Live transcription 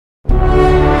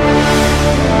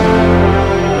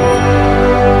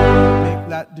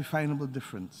definable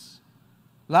difference.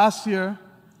 Last year,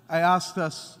 I asked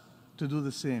us to do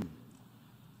the same.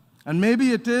 And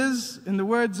maybe it is, in the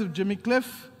words of Jimmy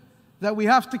Cliff, that we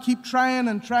have to keep trying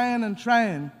and trying and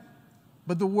trying,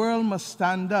 but the world must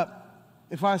stand up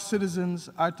if our citizens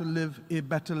are to live a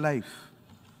better life.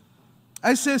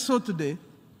 I say so today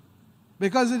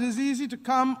because it is easy to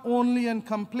come only and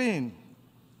complain,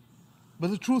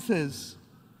 but the truth is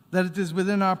that it is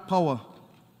within our power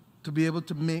to be able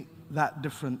to make that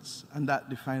difference and that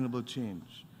definable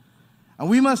change. And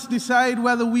we must decide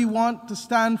whether we want to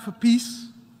stand for peace,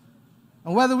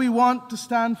 and whether we want to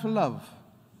stand for love,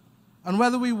 and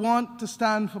whether we want to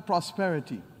stand for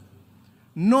prosperity,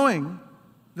 knowing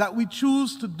that we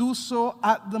choose to do so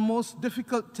at the most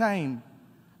difficult time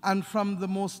and from the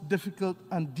most difficult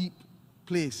and deep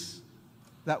place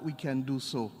that we can do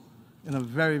so in a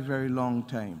very, very long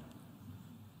time.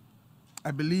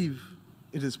 I believe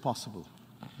it is possible.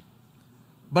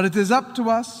 But it is up to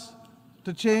us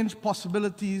to change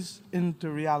possibilities into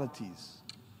realities.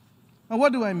 And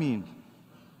what do I mean?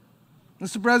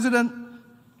 Mr. President,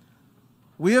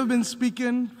 we have been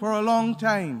speaking for a long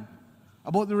time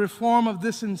about the reform of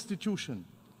this institution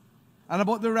and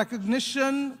about the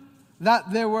recognition that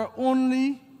there were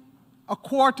only a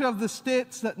quarter of the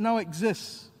states that now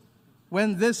exist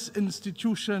when this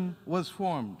institution was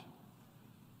formed.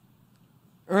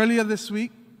 Earlier this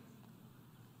week,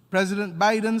 President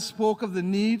Biden spoke of the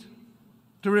need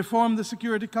to reform the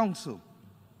Security Council.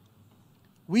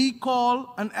 We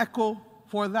call and echo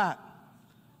for that,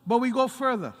 but we go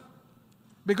further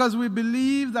because we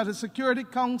believe that a Security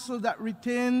Council that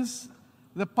retains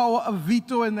the power of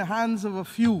veto in the hands of a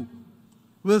few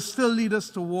will still lead us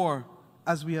to war,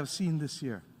 as we have seen this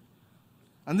year.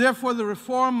 And therefore, the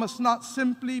reform must not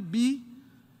simply be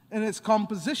in its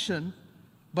composition,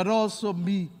 but also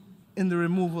be in the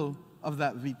removal of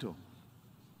that veto.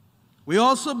 We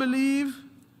also believe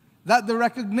that the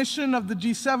recognition of the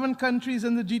G7 countries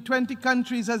and the G20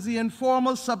 countries as the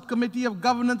informal subcommittee of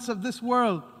governance of this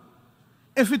world,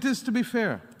 if it is to be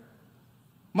fair,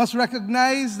 must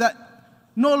recognize that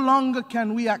no longer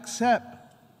can we accept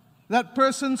that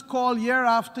persons call year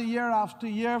after year after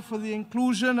year for the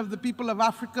inclusion of the people of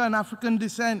Africa and African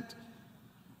descent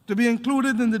to be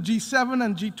included in the G7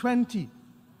 and G20.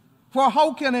 For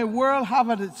how can a world have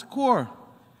at its core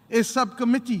a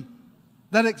subcommittee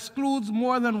that excludes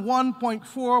more than 1.4,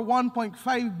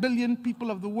 1.5 billion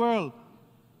people of the world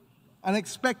and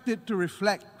expect it to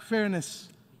reflect fairness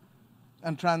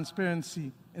and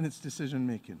transparency in its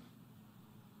decision-making?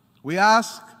 We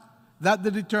ask that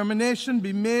the determination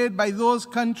be made by those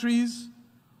countries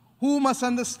who must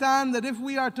understand that if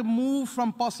we are to move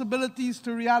from possibilities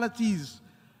to realities,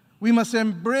 we must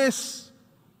embrace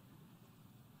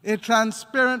a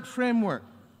transparent framework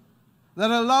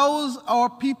that allows our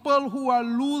people who are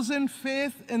losing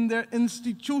faith in their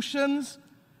institutions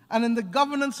and in the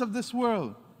governance of this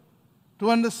world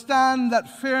to understand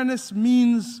that fairness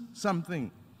means something.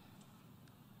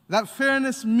 That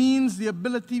fairness means the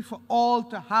ability for all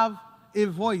to have a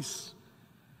voice,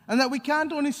 and that we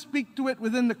can't only speak to it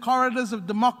within the corridors of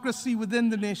democracy within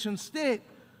the nation state,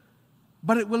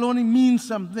 but it will only mean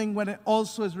something when it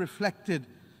also is reflected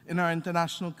in our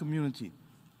international community.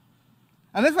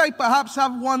 And if I perhaps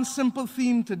have one simple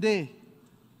theme today,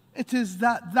 it is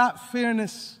that that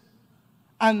fairness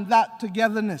and that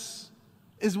togetherness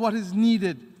is what is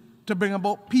needed to bring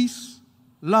about peace,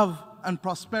 love, and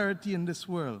prosperity in this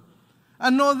world.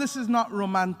 And no, this is not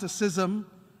romanticism.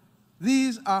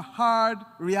 These are hard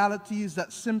realities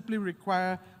that simply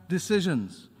require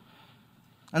decisions.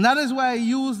 And that is why I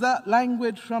use that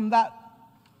language from that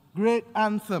great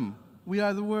anthem, We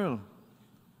Are the World.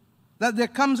 That there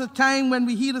comes a time when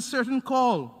we heed a certain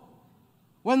call,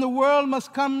 when the world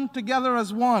must come together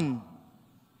as one.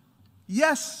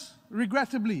 Yes,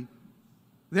 regrettably,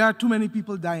 there are too many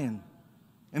people dying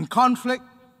in conflict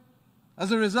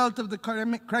as a result of the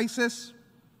economic crisis.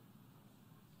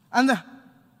 And the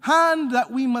hand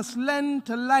that we must lend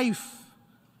to life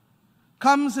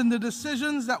comes in the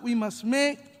decisions that we must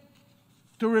make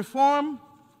to reform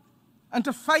and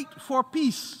to fight for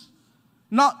peace,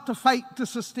 not to fight to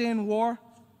sustain war,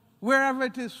 wherever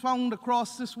it is found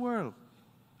across this world.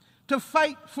 To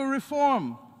fight for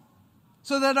reform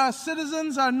so that our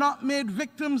citizens are not made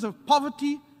victims of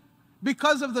poverty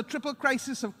because of the triple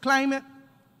crisis of climate,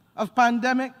 of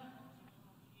pandemic,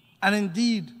 and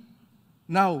indeed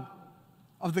now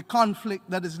of the conflict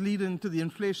that is leading to the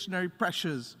inflationary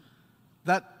pressures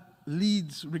that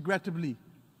leads, regrettably,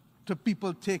 to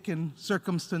people taking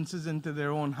circumstances into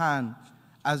their own hand,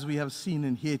 as we have seen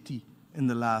in Haiti in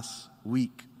the last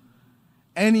week.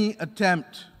 Any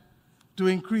attempt to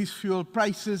increase fuel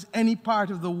prices any part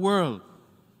of the world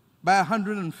by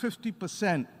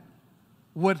 150%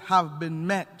 would have been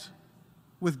met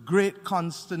with great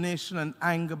consternation and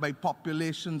anger by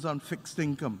populations on fixed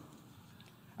income.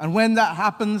 And when that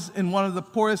happens in one of the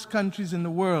poorest countries in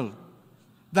the world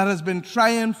that has been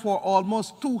trying for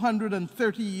almost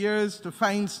 230 years to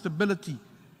find stability,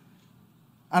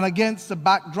 and against the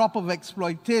backdrop of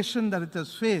exploitation that it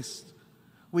has faced,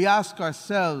 we ask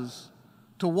ourselves,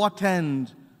 to what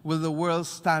end will the world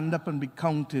stand up and be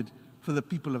counted for the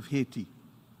people of Haiti?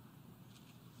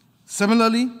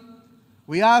 Similarly,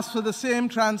 we ask for the same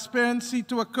transparency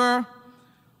to occur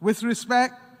with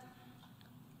respect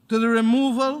to the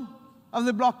removal of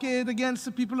the blockade against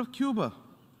the people of Cuba.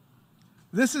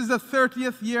 This is the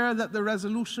 30th year that the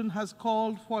resolution has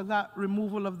called for that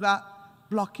removal of that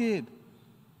blockade.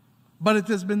 But it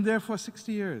has been there for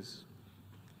 60 years.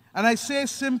 And I say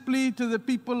simply to the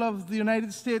people of the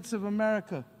United States of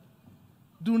America,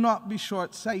 do not be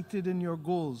short-sighted in your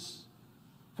goals.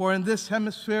 For in this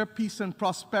hemisphere, peace and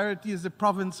prosperity is the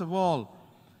province of all.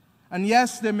 And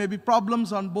yes, there may be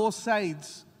problems on both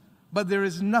sides, but there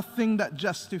is nothing that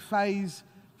justifies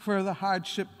further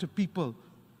hardship to people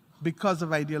because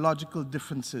of ideological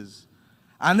differences.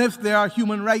 And if there are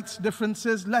human rights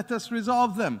differences, let us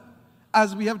resolve them,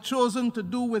 as we have chosen to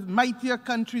do with mightier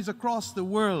countries across the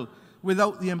world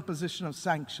without the imposition of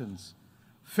sanctions.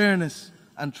 Fairness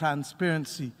and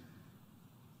transparency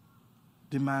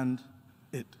demand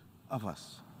it of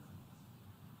us.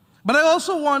 But I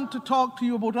also want to talk to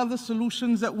you about other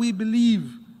solutions that we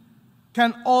believe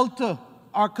can alter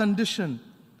our condition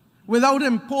without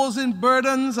imposing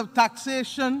burdens of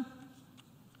taxation,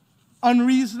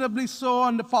 unreasonably so,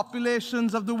 on the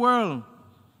populations of the world.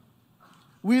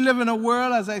 We live in a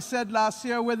world, as I said last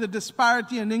year, where the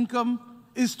disparity in income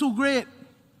is too great.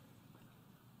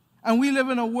 And we live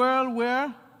in a world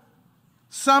where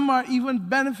some are even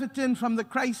benefiting from the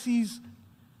crises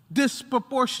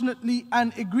disproportionately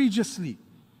and egregiously.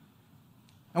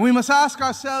 And we must ask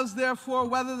ourselves, therefore,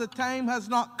 whether the time has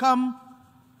not come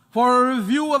for a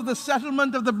review of the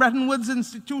settlement of the Bretton Woods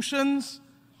institutions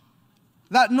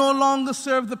that no longer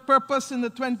serve the purpose in the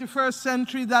 21st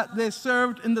century that they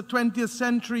served in the 20th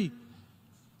century,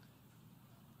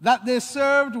 that they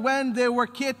served when they were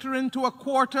catering to a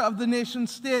quarter of the nation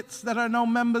states that are now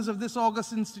members of this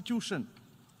august institution.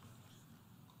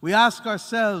 We ask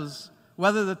ourselves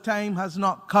whether the time has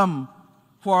not come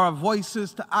for our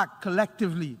voices to act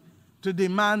collectively to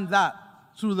demand that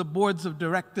through the boards of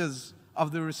directors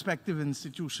of the respective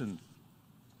institutions.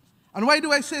 And why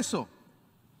do I say so?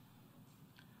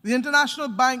 The International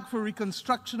Bank for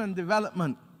Reconstruction and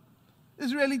Development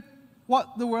is really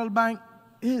what the World Bank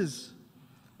is.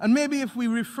 And maybe if we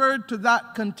referred to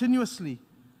that continuously,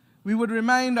 we would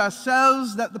remind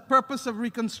ourselves that the purpose of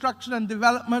reconstruction and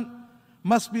development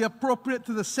must be appropriate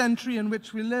to the century in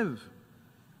which we live.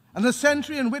 And the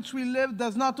century in which we live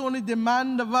does not only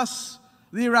demand of us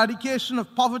the eradication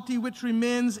of poverty, which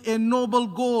remains a noble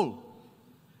goal,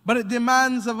 but it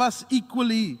demands of us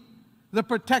equally the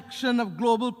protection of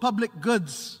global public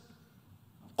goods.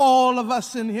 All of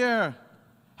us in here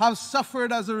have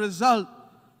suffered as a result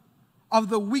of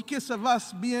the weakest of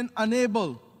us being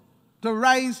unable to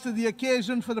rise to the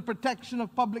occasion for the protection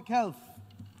of public health.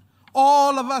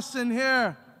 All of us in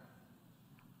here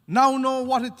now know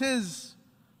what it is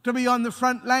to be on the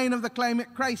front line of the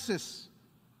climate crisis.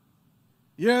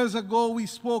 Years ago, we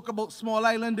spoke about small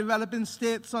island developing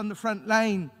states on the front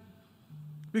line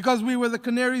because we were the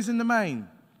canaries in the mine.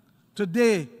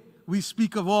 Today, we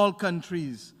speak of all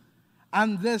countries.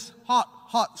 And this hot,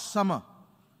 hot summer,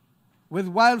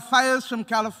 with wildfires from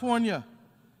California,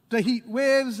 to heat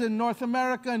waves in North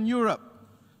America and Europe,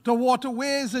 to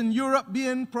waterways in Europe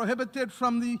being prohibited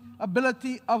from the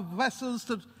ability of vessels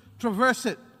to traverse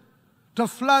it, to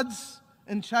floods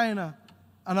in China,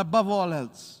 and above all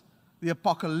else, the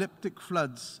apocalyptic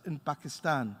floods in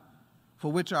Pakistan,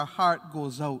 for which our heart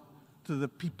goes out to the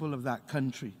people of that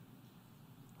country.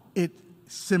 It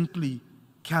simply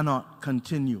cannot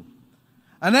continue.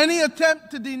 And any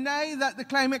attempt to deny that the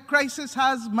climate crisis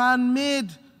has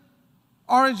man-made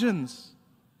origins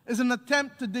is an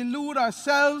attempt to delude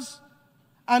ourselves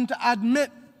and to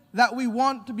admit that we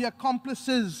want to be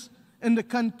accomplices in the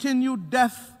continued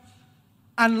death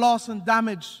and loss and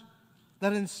damage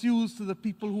that ensues to the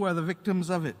people who are the victims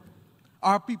of it.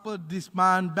 Our people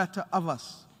demand better of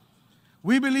us.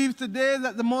 We believe today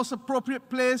that the most appropriate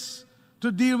place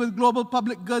to deal with global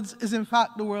public goods is in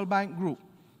fact the World Bank Group.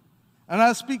 And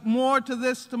I'll speak more to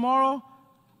this tomorrow,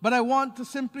 but I want to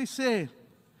simply say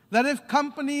that if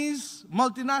companies,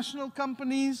 multinational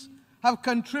companies, have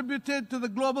contributed to the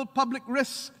global public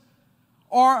risk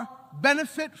or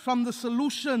benefit from the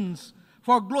solutions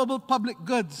for global public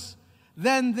goods,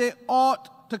 then they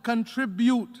ought to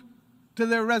contribute to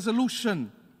their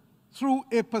resolution through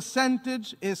a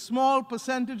percentage, a small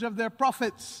percentage of their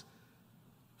profits,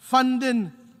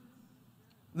 funding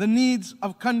the needs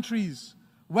of countries,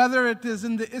 whether it is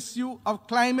in the issue of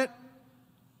climate,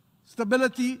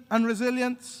 stability and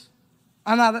resilience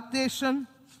and adaptation,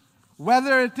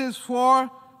 whether it is for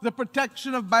the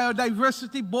protection of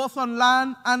biodiversity both on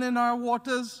land and in our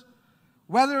waters,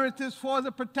 whether it is for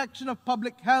the protection of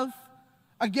public health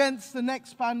against the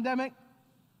next pandemic,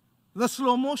 the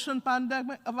slow motion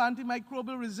pandemic of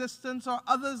antimicrobial resistance or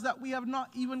others that we have not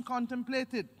even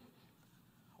contemplated,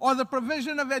 or the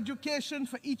provision of education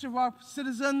for each of our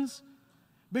citizens,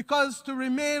 because to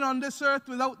remain on this earth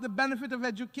without the benefit of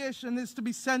education is to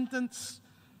be sentenced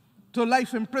to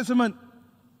life imprisonment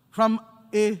from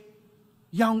a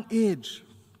young age.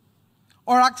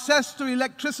 Or access to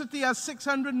electricity, as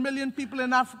 600 million people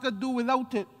in Africa do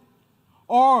without it,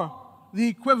 or the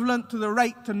equivalent to the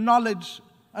right to knowledge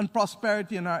and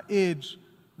prosperity in our age,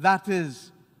 that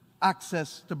is,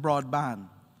 access to broadband.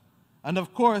 And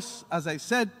of course, as I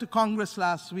said to Congress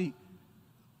last week,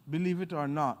 believe it or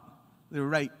not, the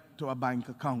right to a bank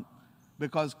account,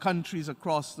 because countries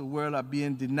across the world are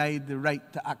being denied the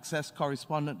right to access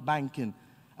correspondent banking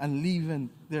and leaving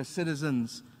their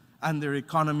citizens and their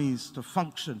economies to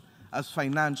function as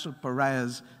financial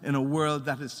pariahs in a world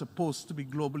that is supposed to be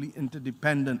globally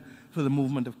interdependent for the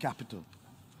movement of capital.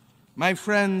 My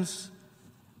friends,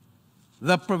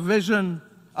 the provision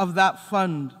of that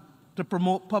fund to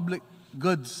promote public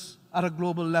goods at a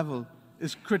global level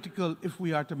is critical if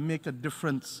we are to make a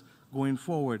difference going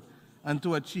forward and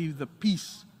to achieve the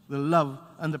peace, the love,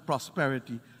 and the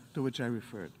prosperity to which I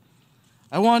referred.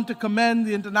 I want to commend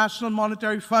the International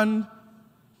Monetary Fund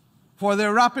for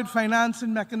their rapid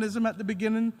financing mechanism at the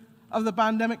beginning of the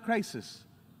pandemic crisis,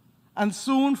 and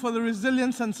soon for the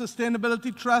Resilience and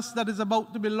Sustainability Trust that is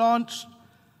about to be launched.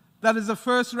 That is the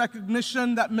first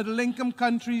recognition that middle-income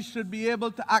countries should be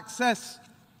able to access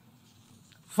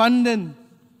funding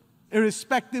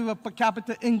irrespective of per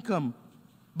capita income,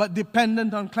 but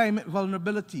dependent on climate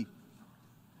vulnerability.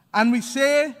 And we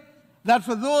say that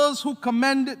for those who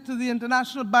commend it to the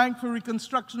International Bank for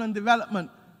Reconstruction and Development,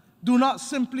 do not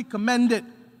simply commend it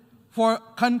for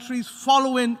countries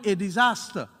following a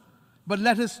disaster, but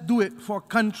let us do it for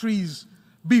countries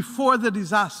before the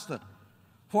disaster.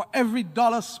 For every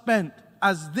dollar spent,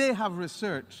 as they have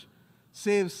researched,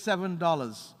 saves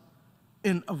 $7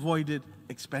 in avoided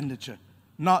expenditure,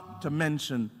 not to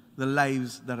mention the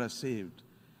lives that are saved.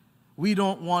 We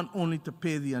don't want only to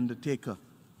pay the undertaker,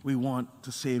 we want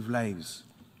to save lives.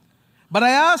 But I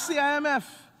ask the IMF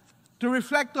to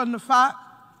reflect on the fact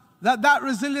that that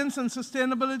Resilience and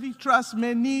Sustainability Trust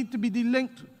may need to be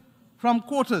delinked from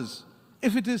quotas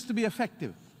if it is to be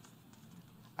effective.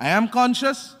 I am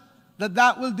conscious that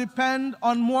that will depend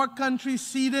on more countries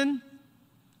seeding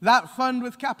that fund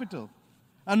with capital,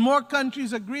 and more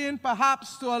countries agreeing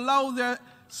perhaps to allow their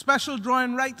special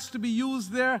drawing rights to be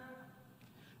used there,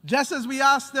 just as we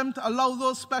ask them to allow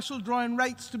those special drawing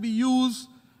rights to be used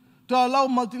to allow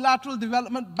multilateral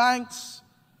development banks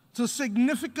to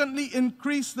significantly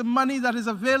increase the money that is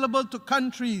available to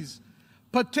countries,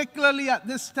 particularly at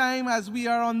this time as we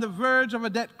are on the verge of a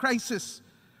debt crisis,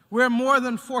 where more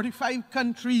than 45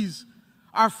 countries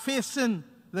are facing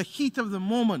the heat of the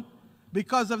moment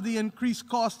because of the increased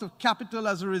cost of capital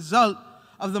as a result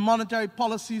of the monetary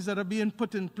policies that are being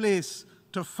put in place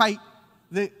to fight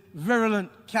the virulent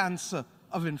cancer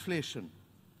of inflation.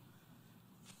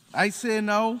 I say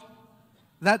now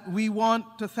that we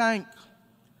want to thank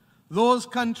those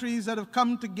countries that have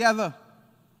come together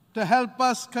to help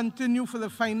us continue for the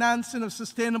financing of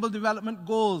sustainable development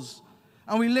goals.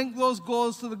 And we link those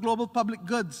goals to the global public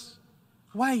goods.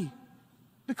 Why?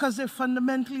 Because they're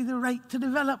fundamentally the right to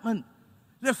development.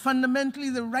 They're fundamentally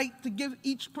the right to give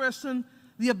each person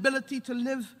the ability to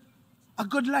live a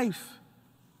good life.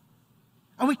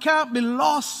 And we can't be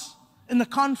lost in the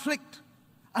conflict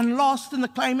and lost in the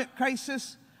climate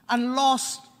crisis and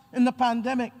lost in the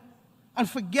pandemic and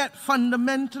forget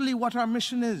fundamentally what our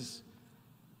mission is.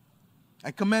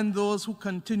 I commend those who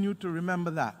continue to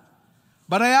remember that.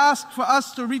 But I ask for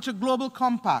us to reach a global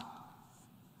compact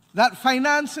that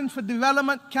financing for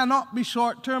development cannot be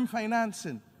short-term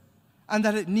financing and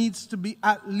that it needs to be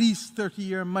at least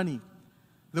 30-year money.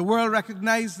 The world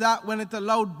recognized that when it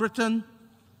allowed Britain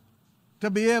to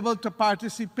be able to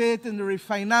participate in the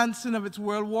refinancing of its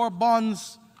World War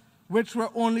bonds, which were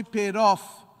only paid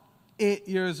off 8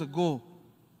 years ago,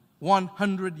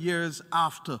 100 years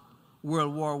after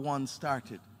World War I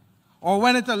started, or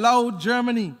when it allowed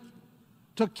Germany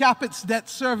to cap its debt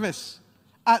service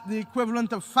at the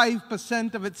equivalent of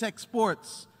 5% of its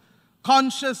exports,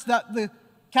 conscious that the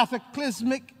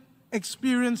cataclysmic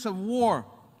experience of war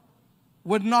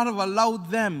would not have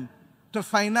allowed them to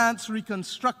finance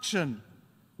reconstruction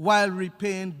while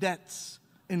repaying debts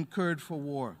incurred for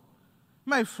war.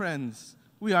 My friends,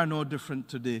 we are no different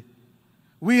today.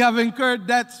 We have incurred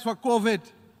debts for COVID.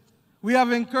 We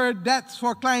have incurred debts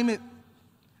for climate.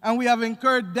 And we have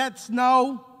incurred debts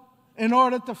now in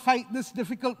order to fight this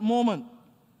difficult moment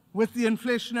with the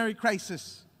inflationary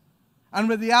crisis and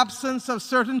with the absence of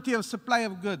certainty of supply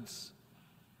of goods.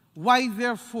 Why,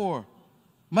 therefore,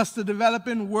 must the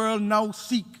developing world now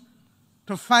seek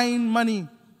to find money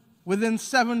within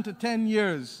 7 to 10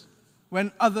 years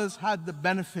when others had the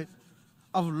benefit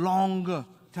of longer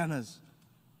tenors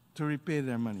to repay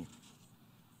their money?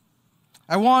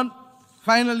 I want,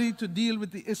 finally, to deal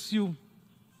with the issue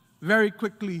very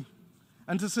quickly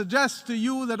and to suggest to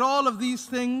you that all of these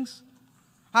things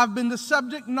have been the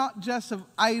subject not just of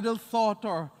idle thought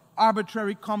or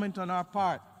arbitrary comment on our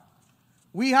part.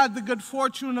 We had the good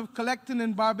fortune of collecting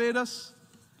in Barbados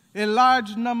a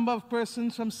large number of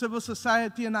persons from civil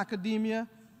society and academia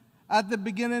at the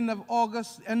beginning of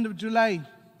August, end of July.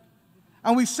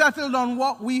 And we settled on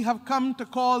what we have come to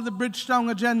call the Bridgetown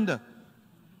Agenda,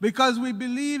 because we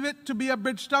believe it to be a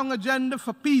Bridgetown agenda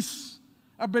for peace,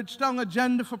 a Bridgetown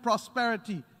agenda for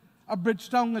prosperity, a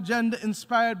Bridgetown agenda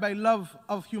inspired by love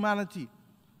of humanity.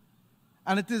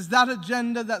 And it is that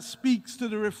agenda that speaks to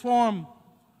the reform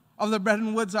of the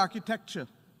Bretton Woods architecture.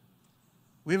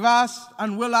 We've asked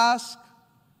and will ask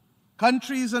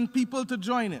countries and people to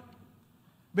join it,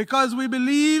 because we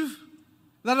believe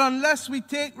that unless we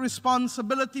take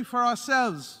responsibility for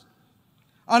ourselves,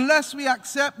 unless we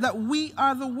accept that we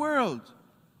are the world,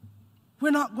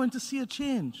 we're not going to see a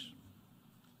change.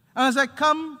 And as I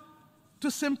come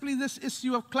to simply this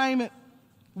issue of climate,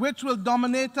 which will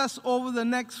dominate us over the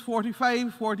next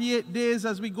 45, 48 days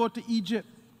as we go to Egypt,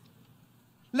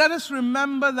 let us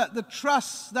remember that the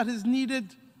trust that is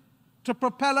needed to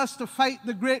propel us to fight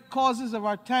the great causes of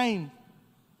our time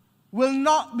will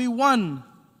not be won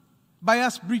by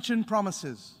us breaching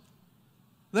promises.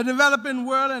 The developing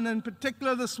world, and in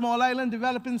particular the small island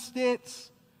developing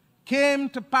states, came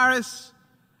to Paris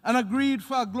and agreed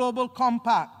for a global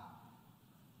compact.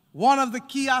 One of the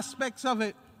key aspects of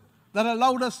it that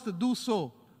allowed us to do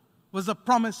so was the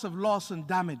promise of loss and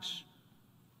damage.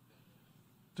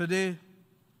 Today,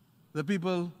 the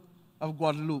people of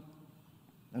Guadeloupe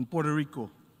and Puerto Rico,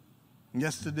 and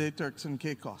yesterday Turks and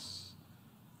Caicos,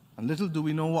 and little do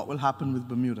we know what will happen with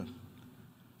Bermuda,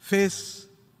 face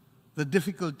the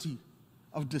difficulty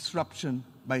of disruption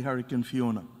by Hurricane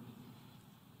Fiona.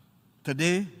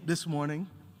 Today, this morning,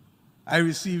 I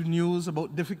received news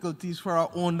about difficulties for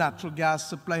our own natural gas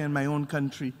supply in my own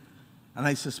country, and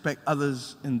I suspect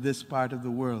others in this part of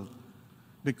the world,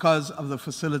 because of the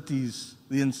facilities,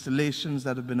 the installations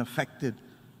that have been affected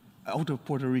out of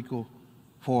Puerto Rico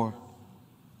for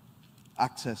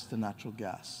access to natural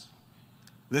gas.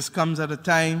 This comes at a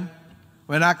time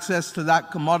when access to that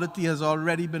commodity has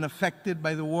already been affected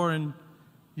by the war in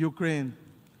Ukraine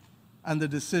and the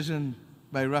decision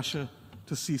by Russia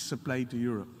to cease supply to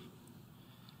Europe.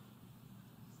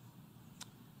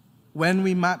 When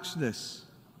we match this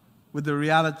with the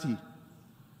reality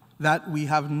that we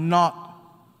have not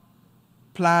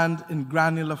planned in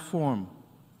granular form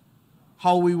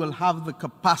how we will have the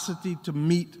capacity to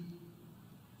meet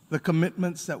the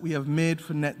commitments that we have made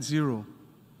for net zero,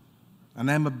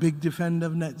 and I'm a big defender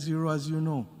of net zero, as you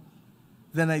know,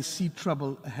 then I see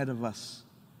trouble ahead of us,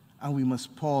 and we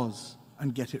must pause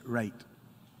and get it right.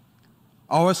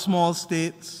 Our small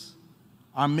states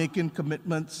are making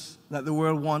commitments that the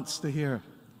world wants to hear.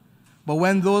 But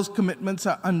when those commitments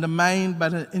are undermined by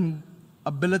the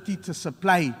inability to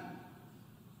supply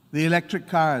the electric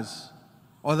cars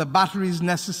or the batteries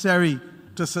necessary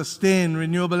to sustain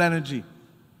renewable energy,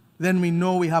 then we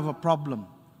know we have a problem.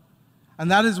 And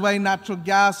that is why natural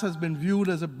gas has been viewed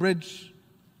as a bridge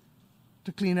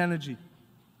to clean energy.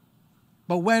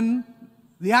 But when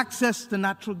the access to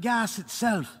natural gas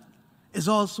itself is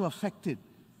also affected,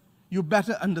 you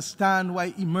better understand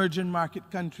why emerging market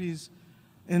countries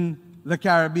in the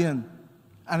Caribbean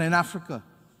and in Africa,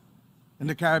 in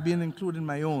the Caribbean including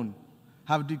my own,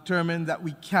 have determined that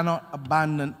we cannot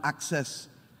abandon access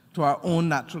to our own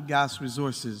natural gas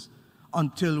resources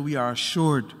until we are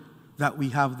assured that we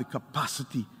have the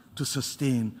capacity to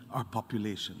sustain our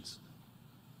populations.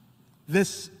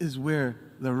 This is where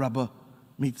the rubber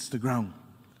meets the ground.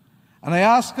 And I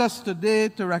ask us today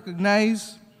to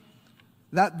recognize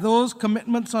that those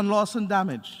commitments on loss and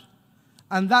damage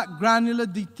and that granular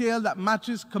detail that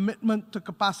matches commitment to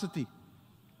capacity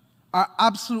are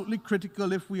absolutely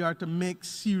critical if we are to make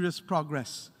serious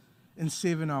progress in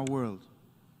saving our world.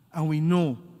 And we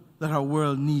know that our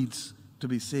world needs to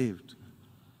be saved.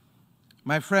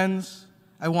 My friends,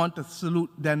 I want to salute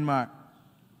Denmark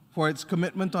for its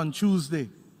commitment on Tuesday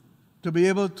to be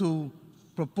able to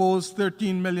propose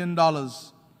 $13 million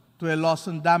to a loss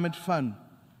and damage fund,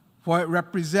 for it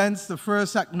represents the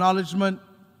first acknowledgement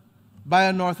by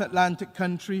a North Atlantic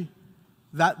country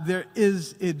that there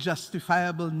is a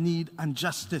justifiable need and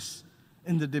justice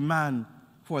in the demand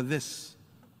for this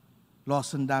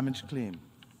loss and damage claim.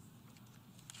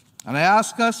 And I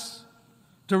ask us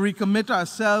to recommit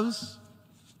ourselves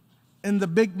in the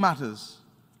big matters,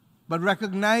 but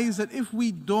recognize that if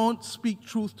we don't speak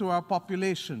truth to our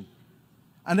population,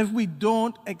 and if we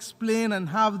don't explain and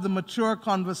have the mature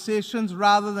conversations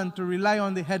rather than to rely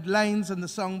on the headlines and the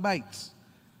sound bites,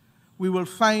 we will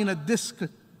find a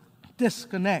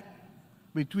disconnect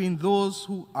between those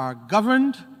who are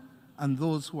governed and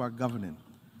those who are governing.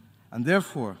 And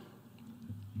therefore,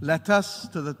 let us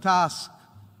to the task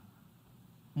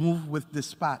move with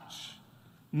dispatch,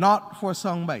 not for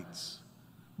sound bites,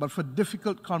 but for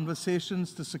difficult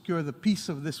conversations to secure the peace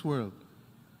of this world,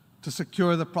 to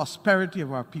secure the prosperity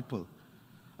of our people,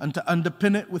 and to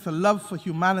underpin it with a love for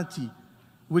humanity,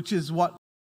 which is what